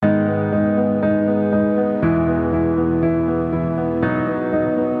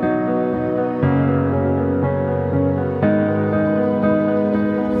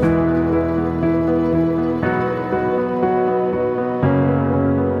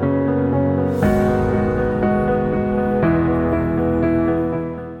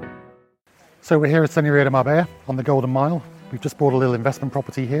So we're here at Seigneurie de Marbert on the Golden Mile. We've just bought a little investment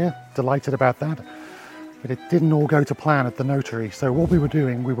property here, delighted about that. But it didn't all go to plan at the notary. So what we were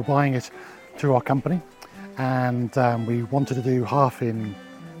doing, we were buying it through our company, and we wanted to do half in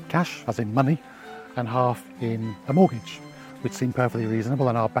cash, as in money, and half in a mortgage, which seemed perfectly reasonable.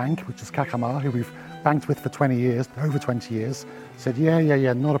 And our bank, which is Cacamar, who we've banked with for 20 years, over 20 years, said,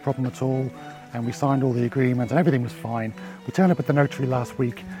 yeah, not a problem at all. And we signed all the agreements and everything was fine. We turned up at the notary last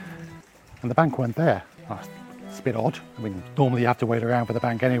week and the bank weren't there. It's a bit odd. I mean, normally you have to wait around for the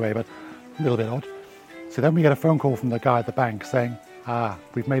bank anyway, but a little bit odd. So then we get a phone call from the guy at the bank saying,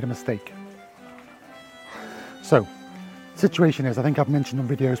 we've made a mistake. So, the situation is, I think I've mentioned on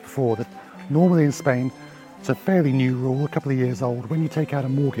videos before, that normally in Spain, it's a fairly new rule, a couple of years old. When you take out a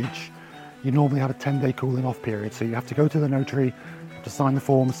mortgage, you normally have a 10-day cooling off period. So you have to go to the notary to sign the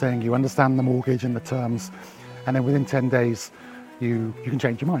form saying you understand the mortgage and the terms, and then within 10 days, you can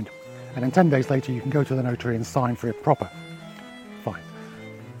change your mind. And then 10 days later, you can go to the notary and sign for it proper. Fine.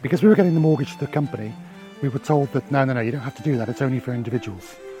 Because we were getting the mortgage to the company, we were told that no, you don't have to do that, it's only for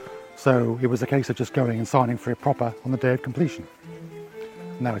individuals. So it was a case of just going and signing for it proper on the day of completion.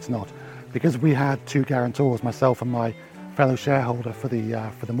 No, it's not. Because we had two guarantors, myself and my fellow shareholder for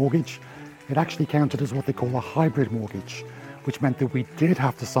the mortgage, it actually counted as what they call a hybrid mortgage, which meant that we did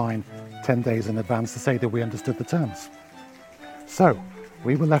have to sign 10 days in advance to say that we understood the terms. So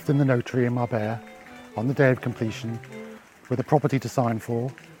we were left in the notary in Marbert on the day of completion with a property to sign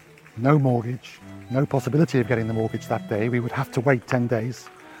for, no mortgage, no possibility of getting the mortgage that day. We would have to wait 10 days.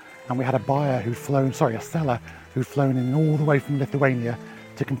 And we had a seller who'd flown in all the way from Lithuania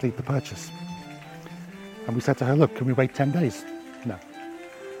to complete the purchase. And we said to her, look, can we wait 10 days? No.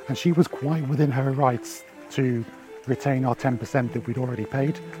 And she was quite within her rights to retain our 10% that we'd already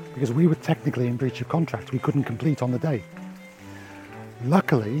paid, because we were technically in breach of contract. We couldn't complete on the day.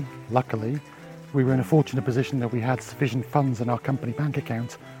 Luckily, we were in a fortunate position that we had sufficient funds in our company bank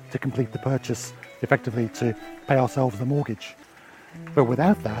account to complete the purchase, effectively to pay ourselves the mortgage. But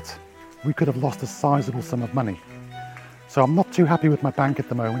without that, we could have lost a sizable sum of money. So I'm not too happy with my bank at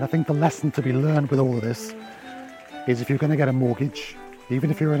the moment. I think the lesson to be learned with all of this is, if you're going to get a mortgage,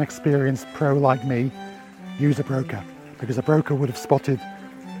 even if you're an experienced pro like me, use a broker, because a broker would have spotted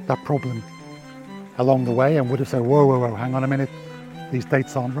that problem along the way and would have said, whoa, hang on a minute, these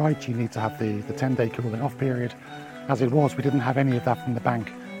dates aren't right, you need to have the 10-day cooling off period. As it was, we didn't have any of that from the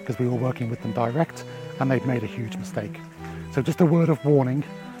bank because we were working with them direct, and they'd made a huge mistake. So just a word of warning,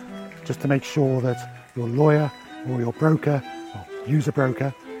 just to make sure that your lawyer or your broker, or use a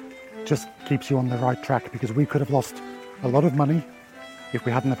broker, just keeps you on the right track, because we could have lost a lot of money if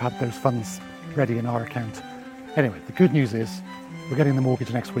we hadn't have had those funds ready in our account. Anyway, the good news is we're getting the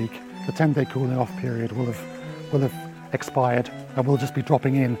mortgage next week. The 10-day cooling off period will have expired, and we'll just be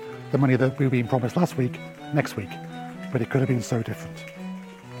dropping in the money that we were being promised last week, next week. But it could have been so different.